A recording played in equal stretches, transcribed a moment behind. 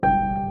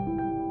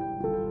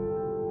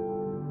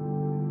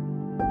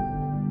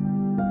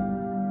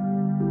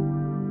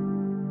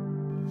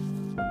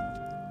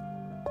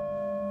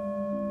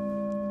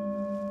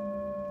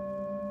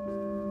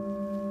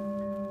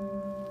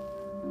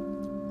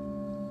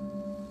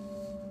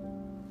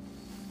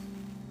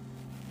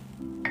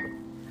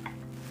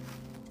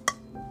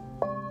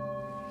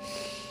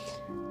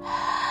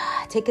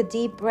Take a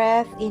deep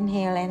breath,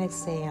 inhale and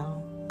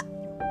exhale.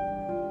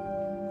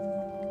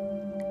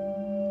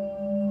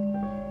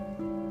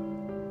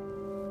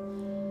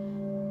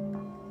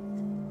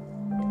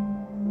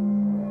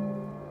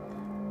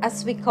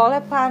 As we call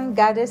upon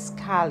Goddess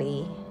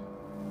Kali,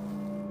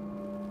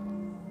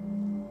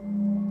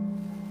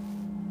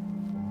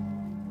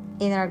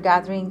 in our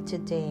gathering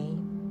today,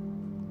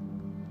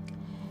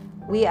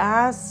 we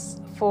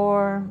ask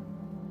for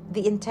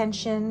the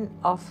intention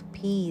of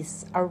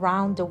peace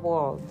around the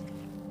world.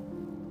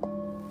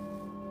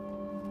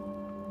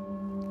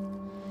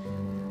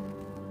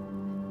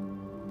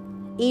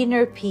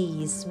 Inner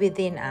peace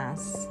within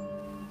us.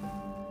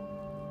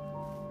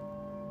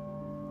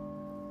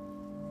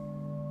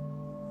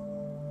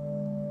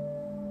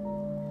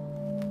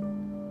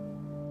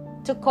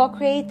 To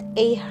co-create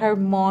a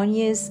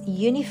harmonious,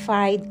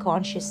 unified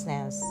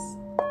consciousness.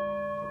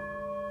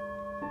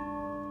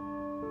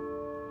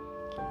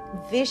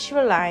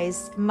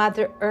 Visualize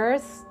Mother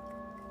Earth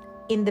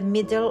in the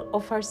middle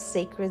of our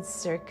sacred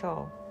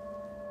circle.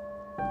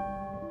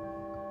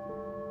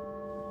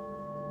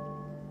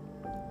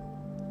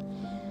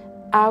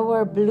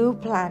 Our blue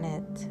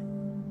planet,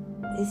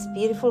 this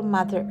beautiful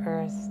Mother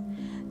Earth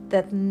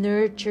that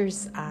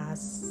nurtures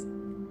us,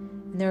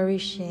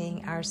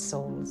 nourishing our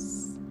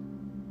souls,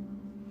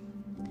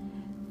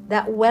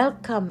 that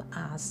welcome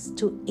us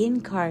to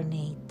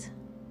incarnate.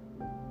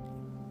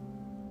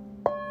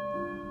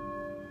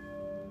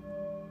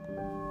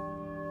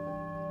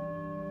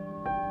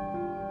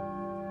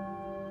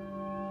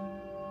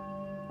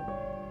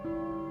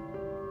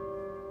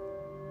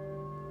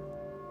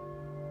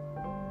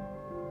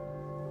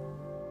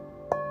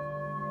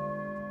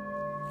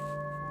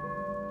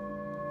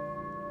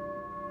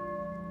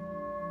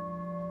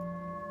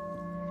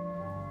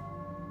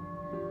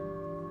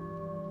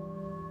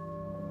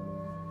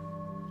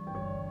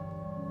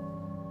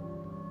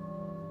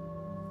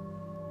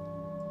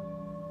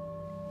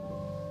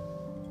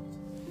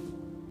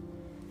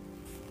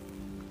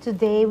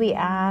 Today we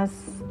ask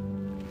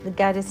the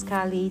Goddess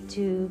Kali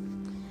to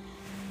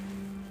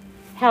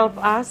help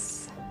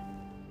us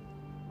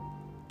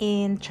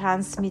in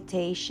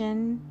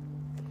transmutation,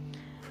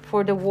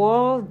 for the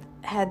world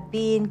had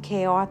been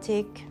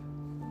chaotic,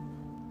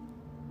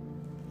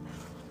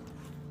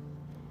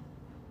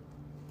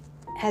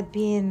 had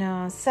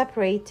been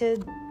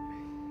separated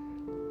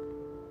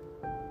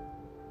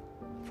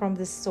from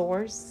the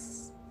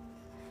source,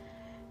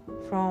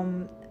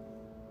 from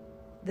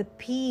the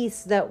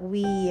peace that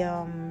we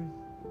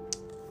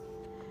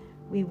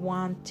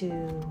want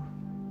to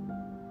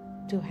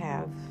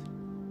have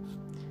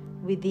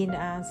within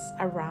us,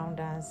 around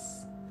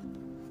us.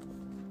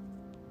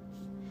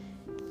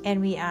 And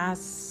we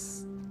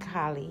ask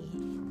Kali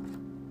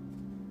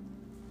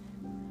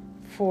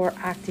for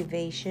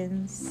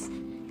activations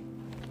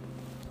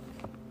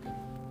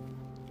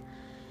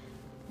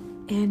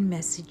and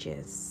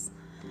messages.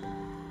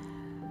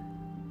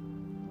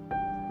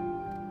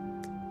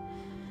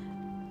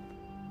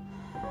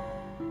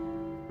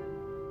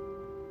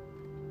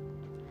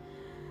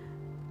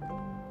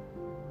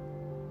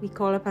 We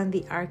call upon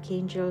the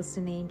archangels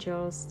and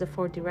angels, the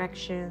four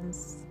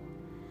directions,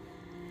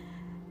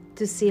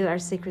 to seal our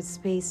sacred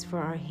space for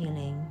our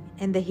healing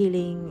and the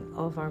healing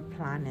of our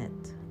planet,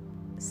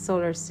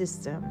 solar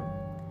system,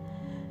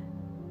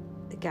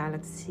 the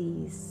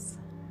galaxies,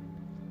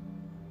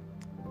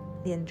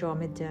 the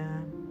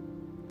Andromeda,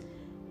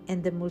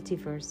 and the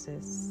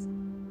multiverses.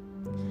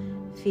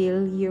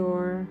 Feel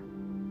your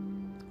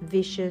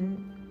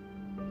vision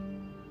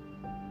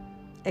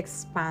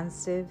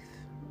expansive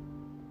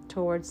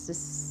towards the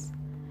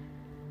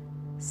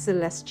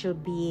celestial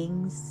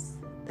beings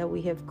that we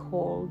have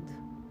called.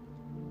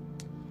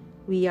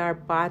 We are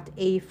but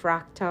a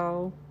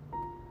fractal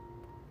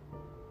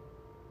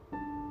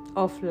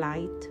of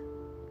light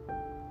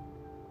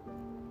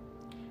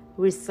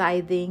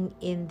residing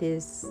in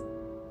this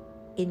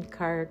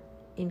incarnate,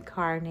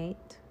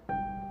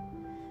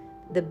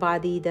 the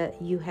body that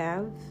you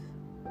have,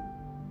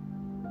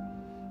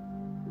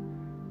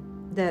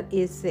 that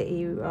is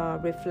a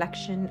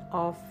reflection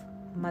of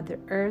Mother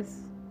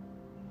Earth,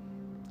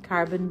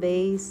 carbon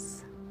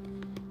base.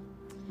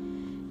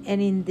 And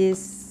in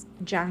this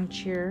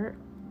juncture,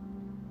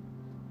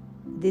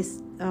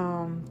 this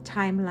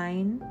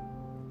timeline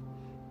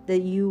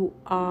that you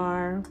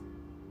are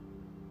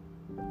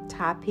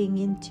tapping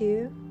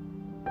into,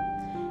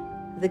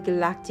 the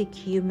galactic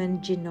human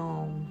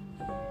genome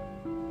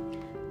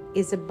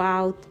is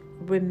about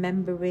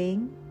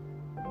remembering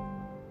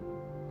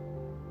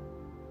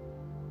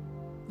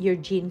your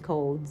gene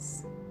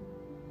codes.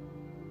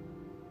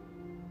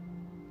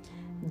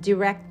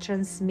 Direct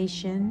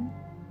transmission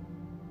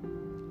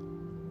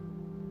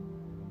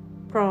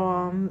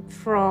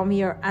from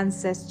your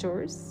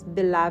ancestors,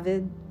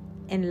 beloved,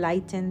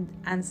 enlightened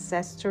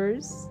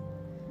ancestors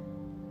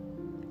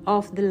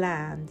of the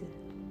land,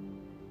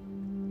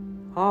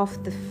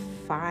 of the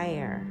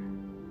fire,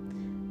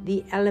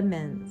 the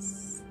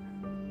elements.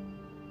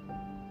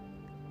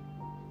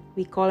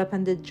 We call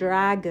upon the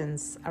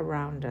dragons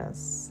around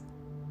us,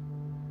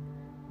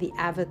 the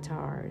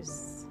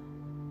avatars,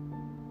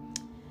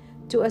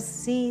 to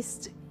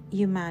assist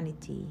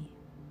humanity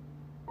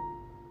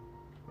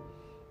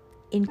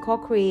in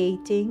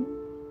co-creating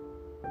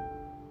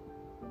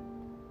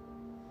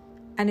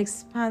an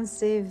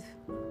expansive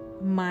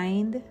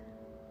mind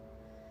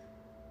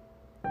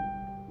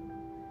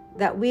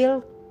that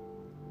will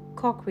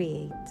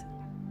co-create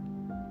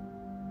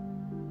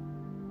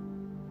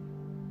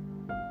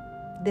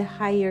the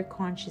higher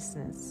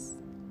consciousness,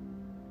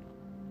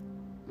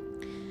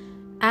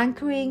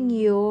 anchoring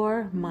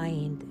your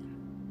mind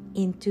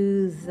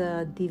into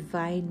the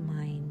divine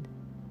mind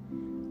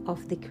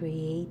of the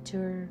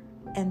Creator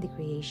and the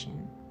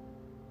creation.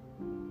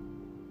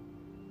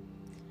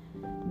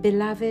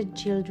 Beloved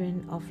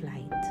children of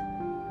light,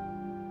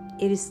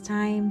 it is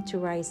time to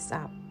rise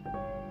up.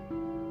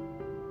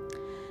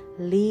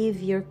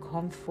 Leave your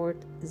comfort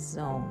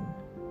zone.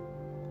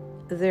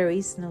 There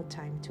is no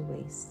time to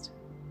waste.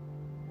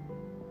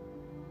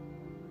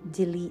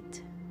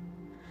 Delete.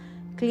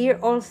 Clear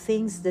all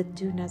things that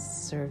do not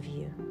serve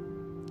you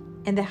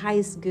and the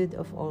highest good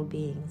of all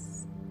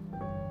beings.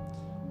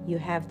 You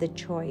have the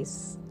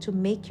choice to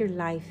make your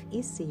life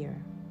easier.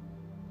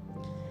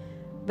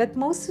 But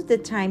most of the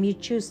time you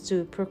choose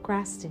to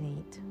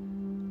procrastinate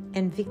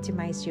and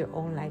victimize your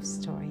own life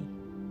story.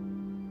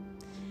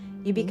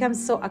 You become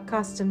so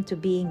accustomed to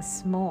being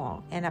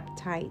small and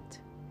uptight.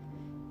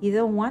 You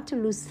don't want to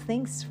lose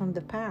things from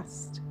the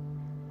past,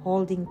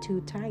 holding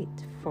too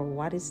tight for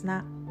what is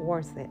not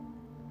worth it.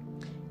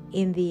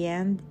 In the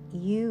end,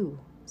 you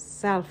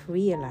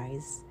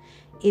self-realize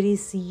it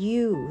is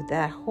you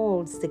that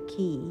holds the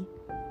key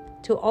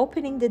to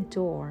opening the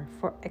door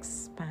for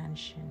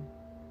expansion.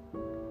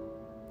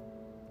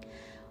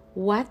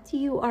 What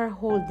you are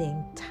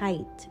holding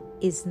tight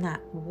is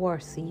not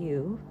worth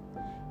you.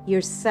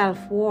 Your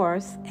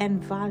self-worth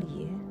and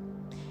value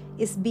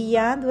is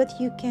beyond what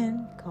you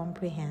can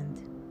comprehend.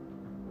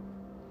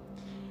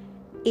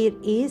 It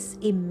is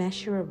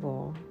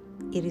immeasurable.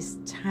 It is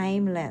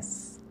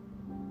timeless.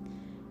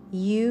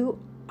 You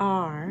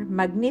are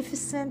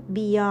magnificent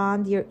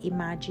beyond your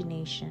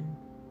imagination.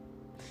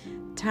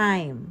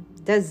 Time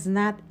does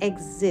not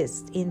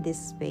exist in this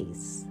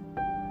space.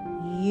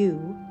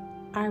 You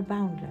are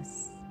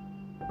boundless.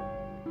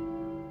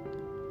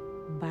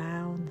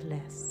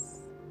 Boundless.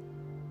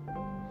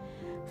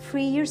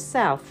 Free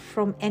yourself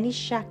from any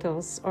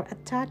shackles or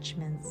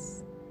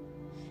attachments.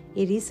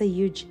 It is a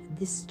huge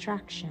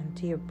distraction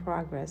to your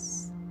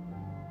progress.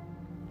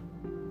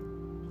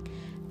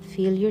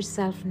 Feel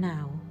yourself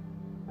now.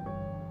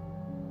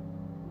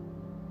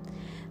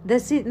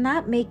 Does it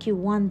not make you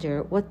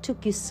wonder what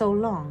took you so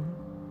long?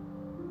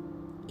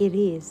 It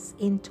is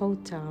in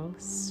total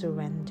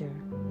surrender,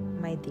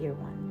 my dear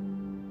one.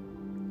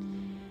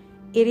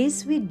 It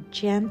is with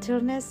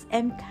gentleness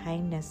and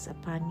kindness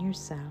upon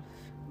yourself.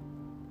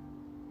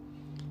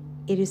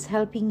 It is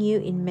helping you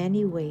in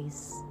many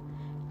ways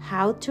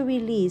how to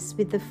release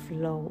with the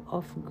flow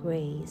of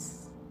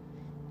grace,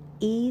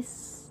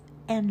 ease,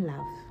 and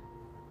love.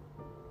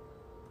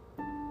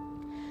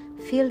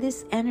 Feel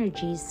this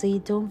energy so you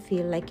don't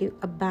feel like you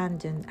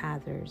abandoned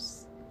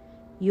others.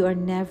 You are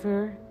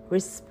never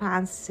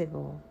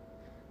responsible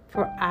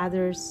for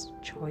others'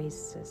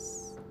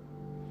 choices.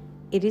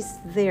 It is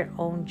their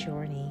own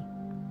journey.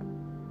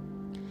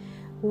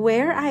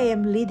 Where I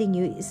am leading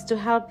you is to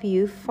help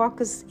you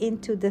focus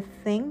into the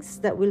things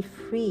that will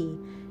free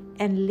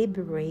and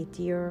liberate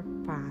your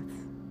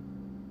path.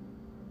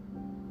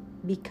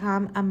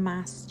 Become a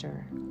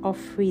master of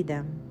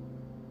freedom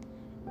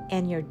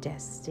and your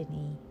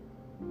destiny.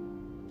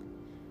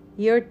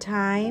 Your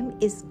time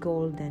is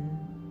golden.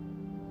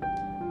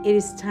 It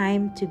is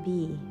time to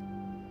be.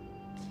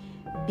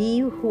 Be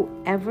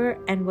whoever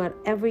and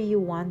whatever you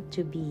want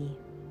to be.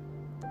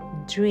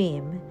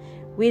 Dream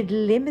with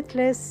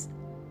limitless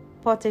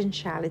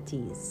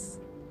potentialities.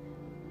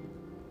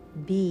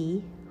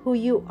 Be who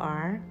you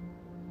are,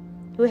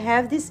 who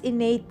have these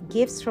innate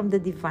gifts from the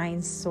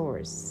divine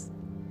source.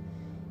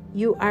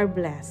 You are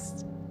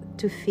blessed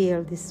to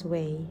feel this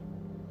way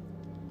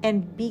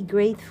and be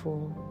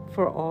grateful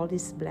for all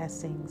these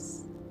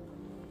blessings.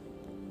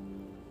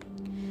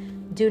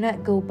 Do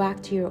not go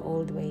back to your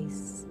old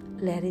ways.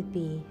 Let it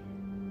be.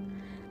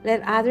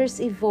 Let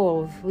others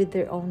evolve with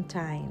their own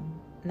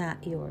time,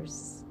 not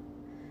yours.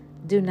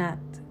 Do not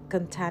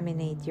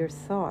contaminate your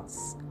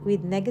thoughts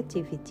with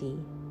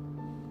negativity.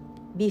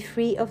 Be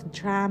free of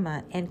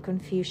drama and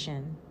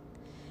confusion.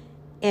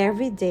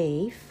 Every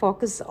day,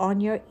 focus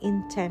on your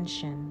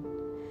intention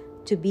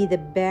to be the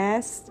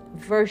best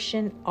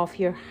version of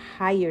your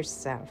higher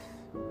self.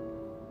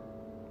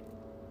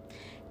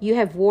 You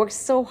have worked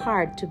so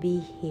hard to be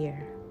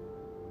here.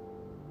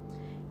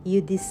 You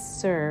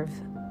deserve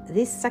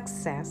this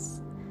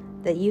success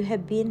that you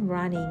have been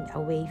running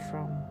away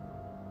from.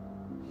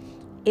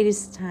 It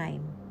is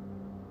time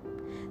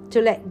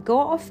to let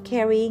go of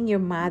carrying your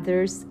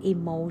mother's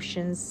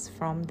emotions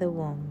from the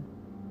womb.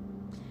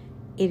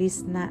 It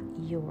is not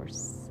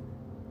yours.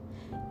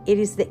 It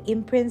is the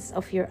imprints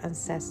of your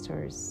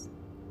ancestors.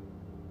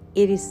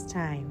 It is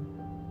time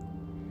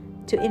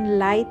to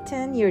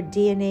enlighten your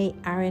DNA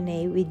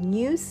RNA with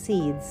new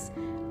seeds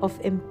of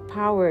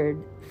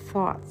empowered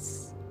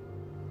thoughts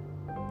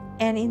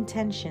and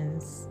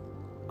intentions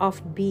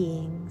of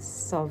being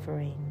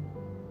sovereign.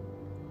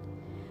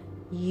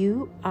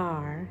 You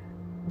are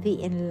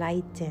the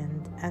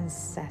enlightened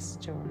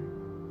ancestor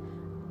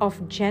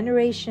of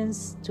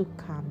generations to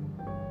come.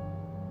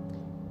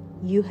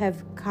 You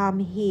have come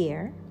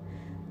here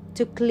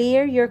to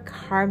clear your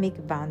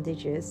karmic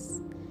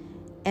bondages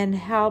and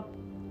help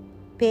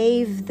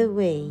pave the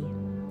way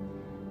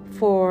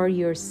for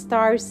your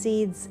star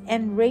seeds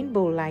and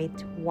rainbow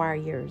light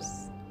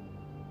warriors.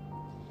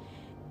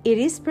 It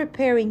is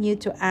preparing you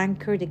to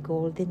anchor the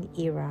golden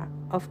era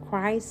of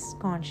Christ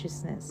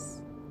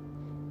consciousness.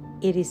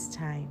 It is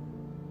time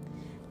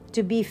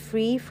to be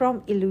free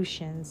from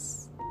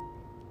illusions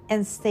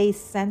and stay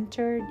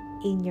centered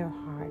in your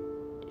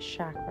heart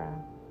chakra.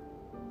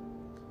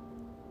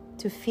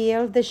 To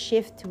feel the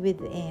shift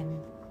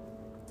within,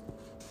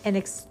 an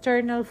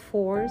external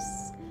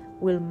force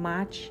will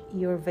match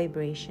your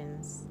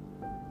vibrations.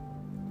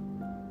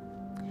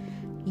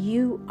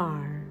 You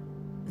are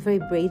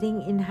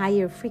vibrating in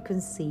higher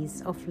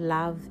frequencies of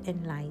love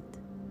and light.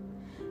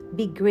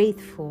 Be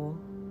grateful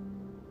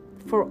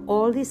for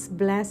all these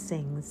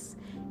blessings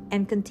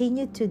and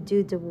continue to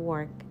do the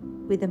work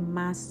with the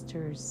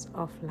masters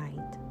of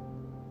light,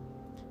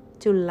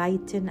 to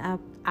lighten up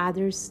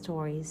other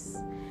stories,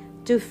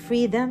 to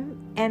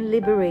freedom and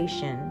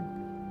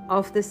liberation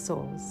of the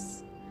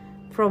souls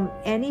from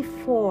any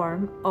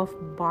form of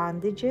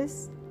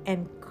bondages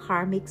and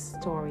karmic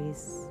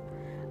stories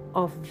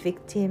of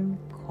victim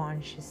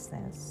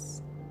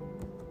consciousness.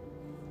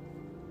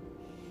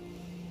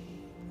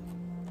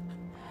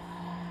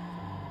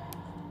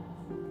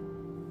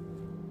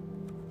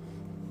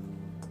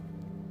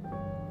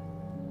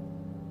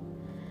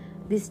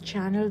 This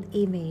channeled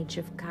image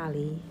of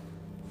Kali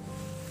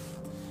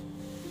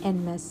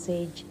and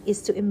message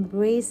is to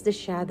embrace the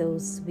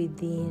shadows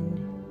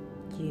within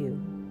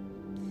you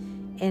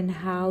and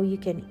how you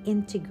can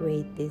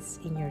integrate this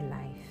in your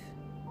life.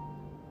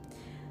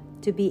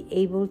 To be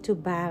able to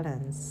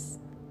balance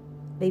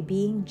by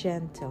being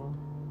gentle,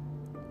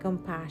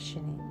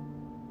 compassionate,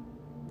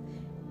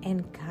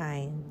 and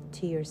kind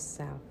to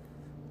yourself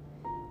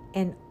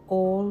and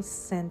all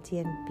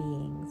sentient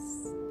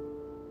beings.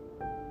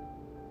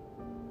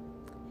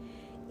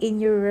 In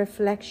your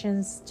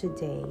reflections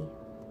today,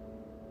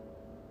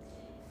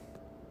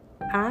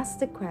 ask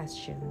the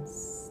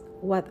questions: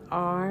 what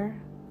are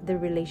the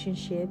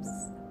relationships,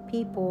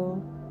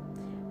 people,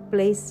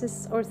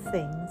 places, or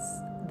things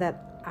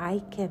that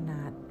I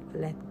cannot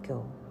let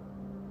go?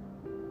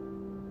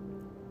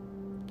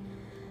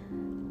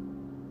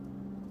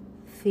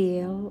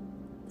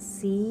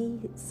 See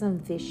some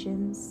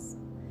visions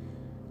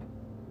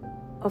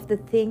of the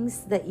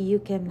things that you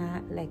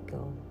cannot let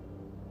go.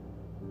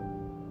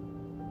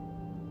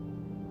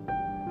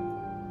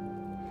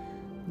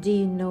 Do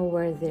you know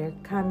where they're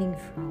coming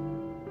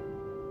from?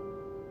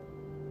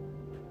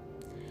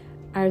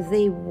 Are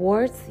they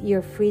worth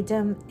your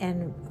freedom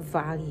and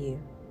value?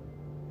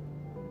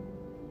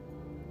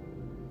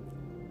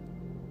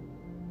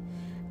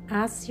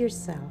 Ask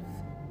yourself,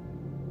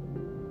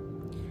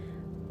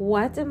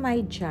 what am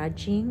I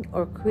judging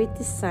or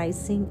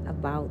criticizing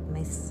about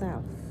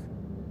myself?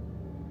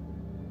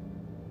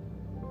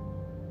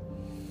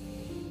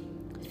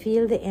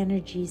 Feel the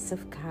energies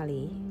of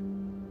Kali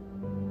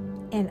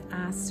and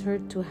ask her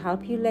to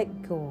help you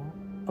let go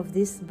of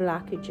these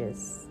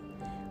blockages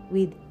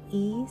with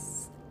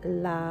ease,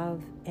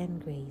 love,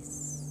 and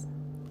grace.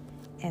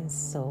 And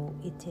so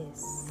it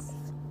is.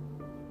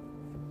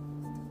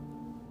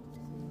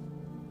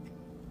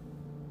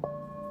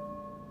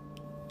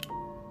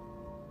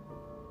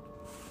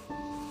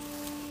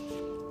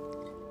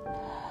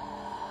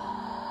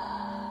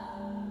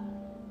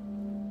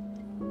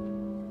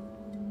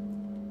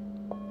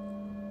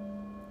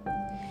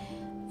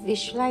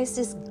 Visualize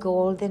this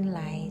golden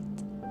light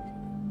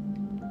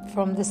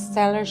from the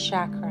stellar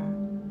chakra,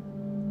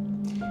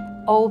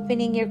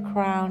 opening your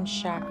crown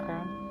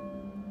chakra.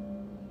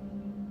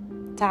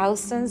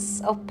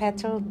 Thousands of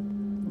petal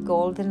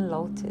golden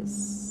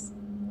lotus,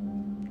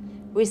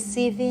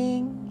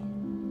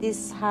 receiving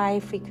these high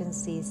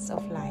frequencies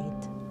of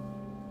light.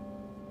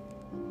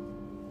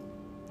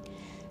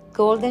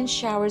 Golden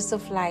showers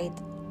of light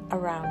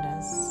around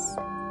us,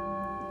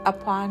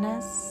 upon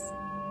us.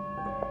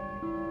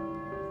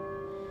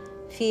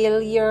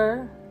 Feel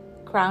your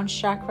crown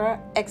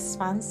chakra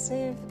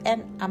expansive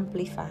and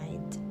amplified.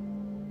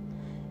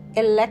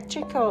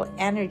 Electrical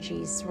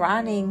energies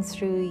running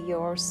through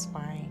your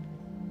spine.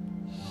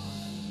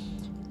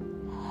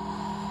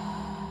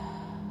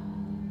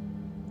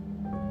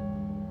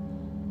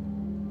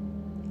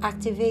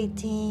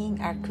 Activating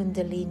our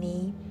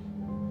Kundalini,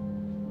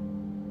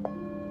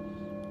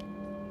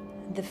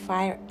 the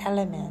fire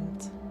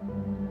element,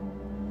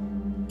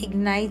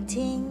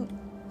 igniting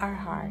our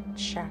heart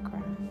chakra.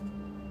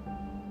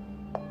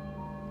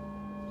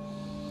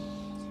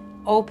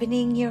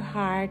 Opening your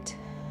heart,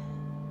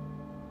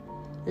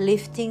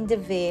 lifting the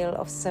veil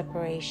of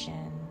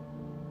separation.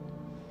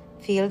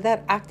 Feel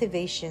that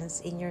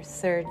activations in your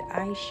third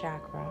eye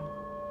chakra.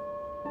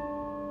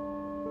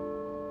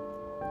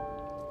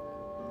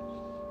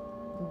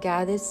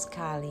 Goddess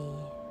Kali.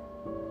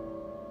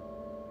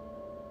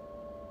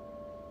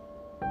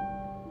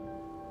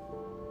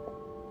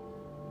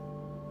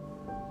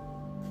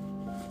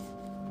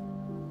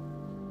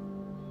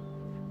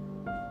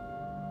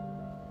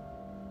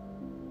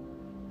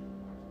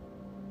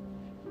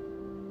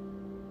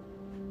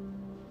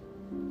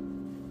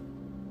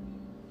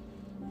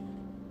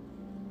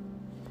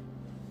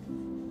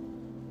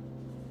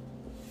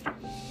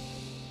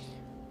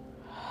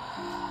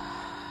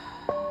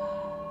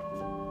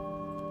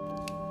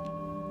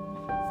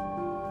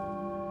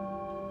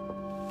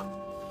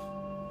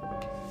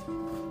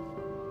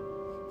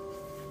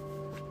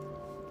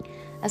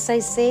 As I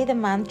say the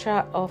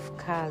mantra of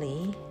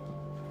Kali,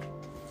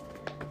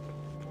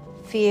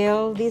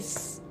 feel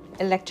these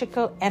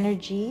electrical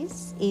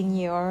energies in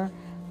your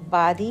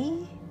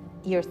body,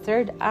 your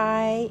third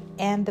eye,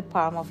 and the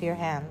palm of your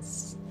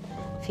hands.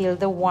 Feel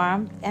the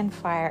warmth and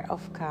fire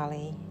of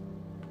Kali.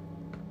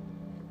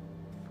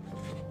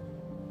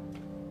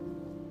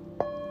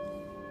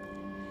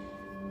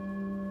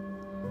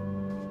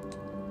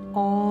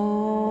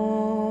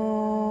 Om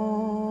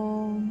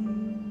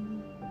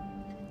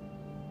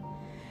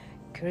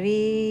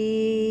Krim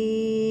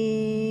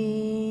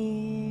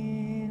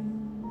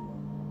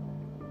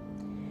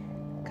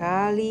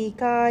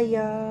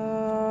Kalikaya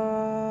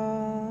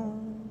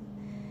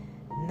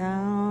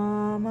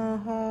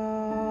Namaha.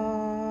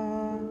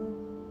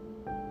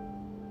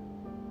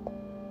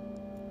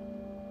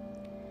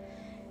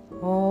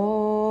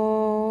 Om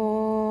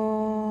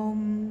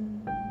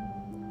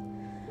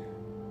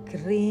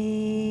Krim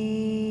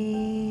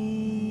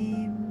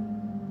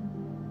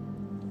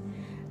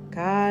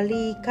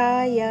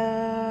Kalikaya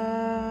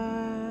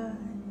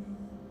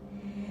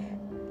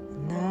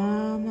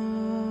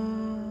Namah.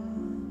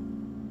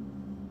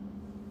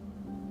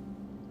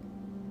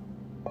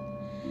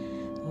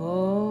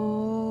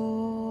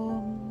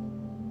 Om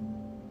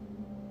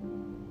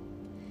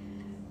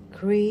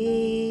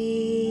Krim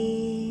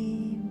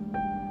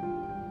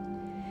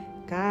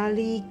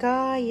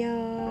Kalikaya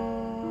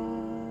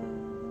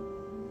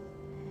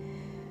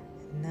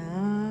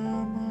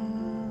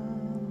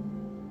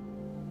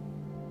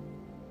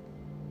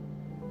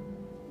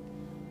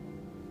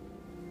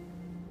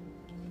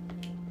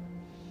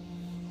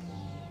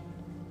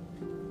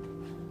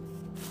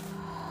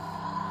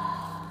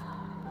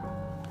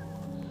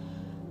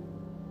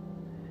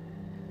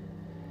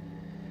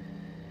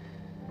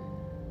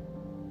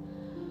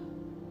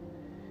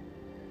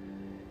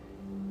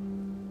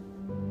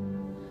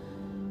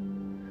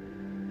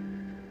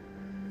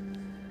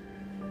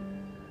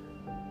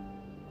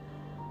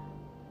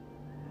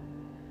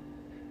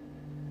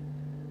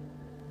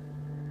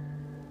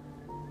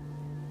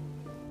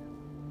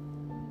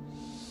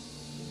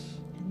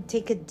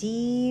Take a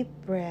deep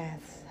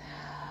breath.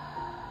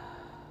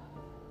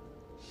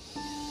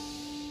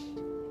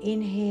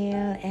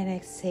 Inhale and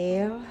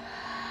exhale.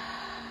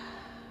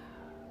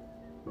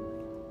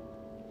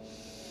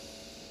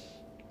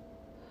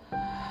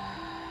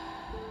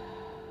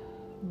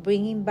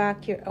 Bringing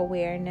back your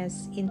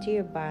awareness into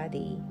your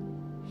body.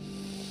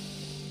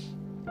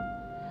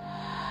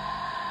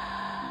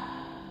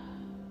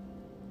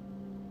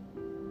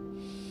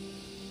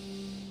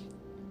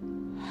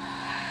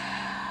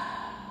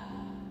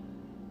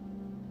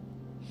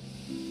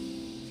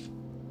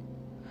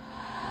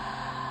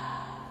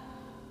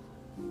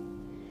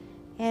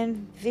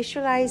 And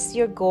visualize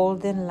your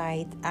golden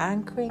light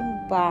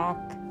anchoring back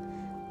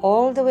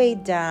all the way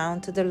down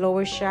to the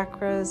lower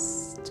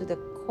chakras, to the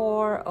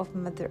core of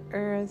Mother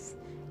Earth,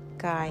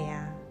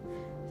 Gaia.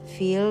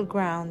 Feel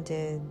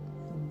grounded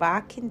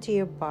back into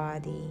your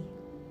body.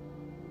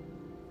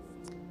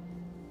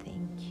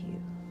 Thank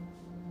you.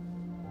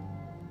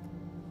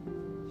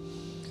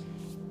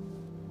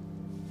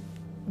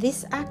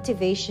 This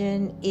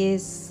activation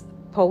is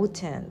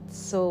potent,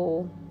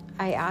 so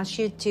I ask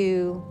you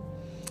to,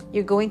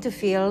 you're going to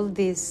feel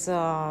these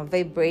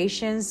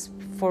vibrations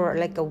for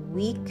like a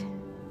week.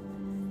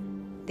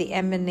 The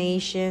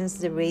emanations,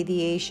 the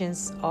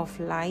radiations of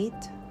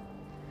light.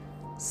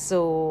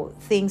 So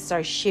things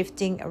are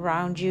shifting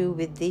around you,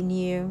 within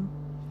you.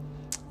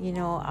 You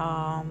know,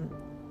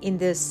 in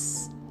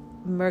this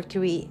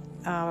Mercury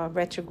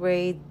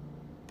retrograde,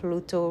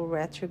 Pluto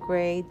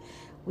retrograde,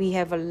 we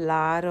have a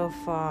lot of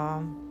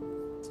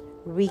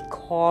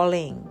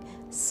recalling.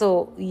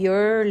 So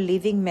your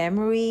living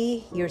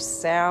memory, your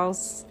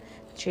cells,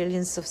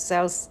 trillions of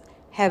cells,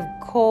 have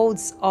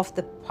codes of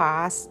the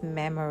past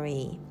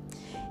memory.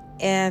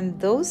 And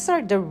those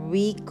are the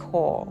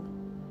recall.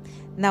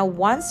 Now,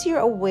 once you're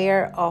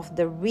aware of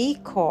the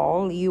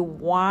recall, you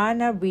want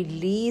to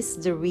release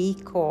the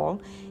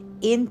recall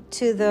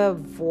into the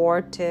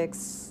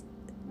vortex,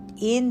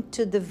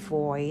 into the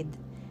void,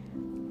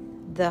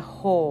 the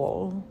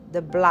hole,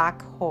 the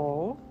black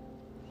hole.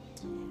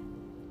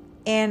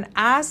 and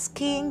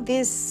asking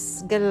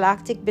these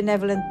galactic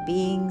benevolent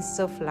beings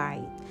of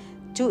light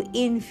to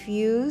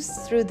infuse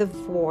through the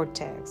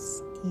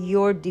vortex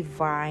your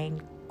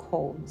divine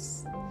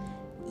codes,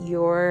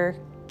 your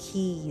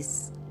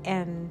keys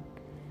and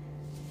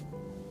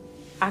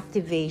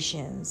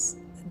activations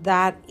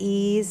that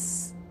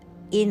is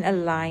in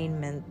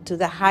alignment to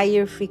the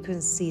higher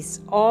frequencies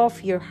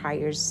of your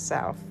higher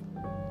self.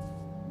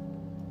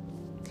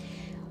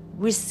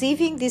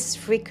 Receiving these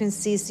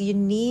frequencies, you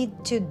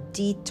need to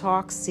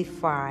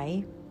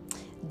detoxify,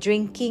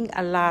 drinking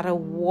a lot of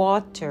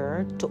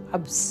water to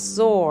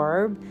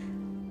absorb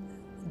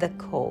the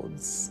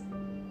codes,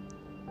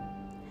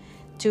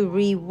 to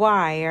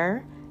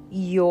rewire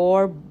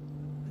your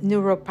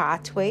neural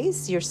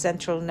pathways, your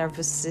central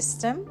nervous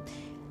system.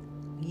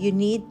 You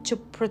need to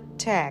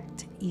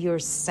protect your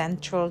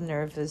central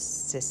nervous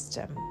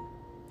system.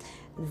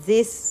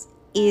 This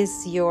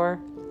is your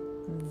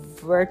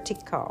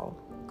vertical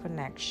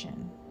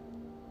connection.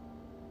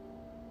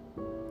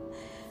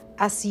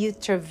 As you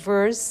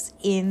traverse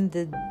in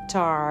the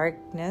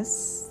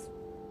darkness,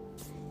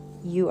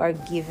 you are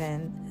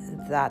given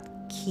that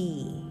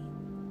key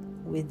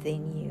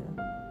within you.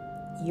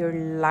 Your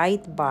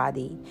light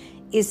body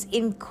is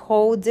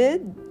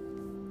encoded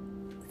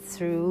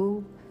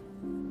through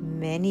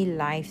many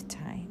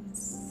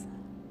lifetimes.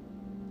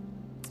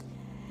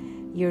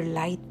 Your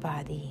light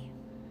body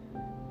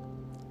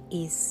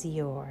is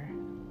your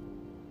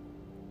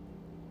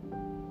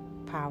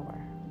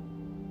power.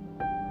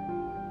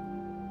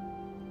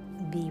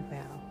 Be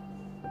well.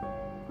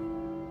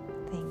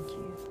 Thank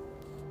you.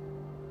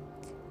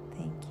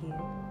 Thank you.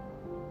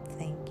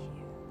 Thank you.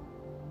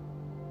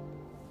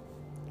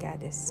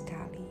 Goddess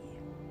Kali.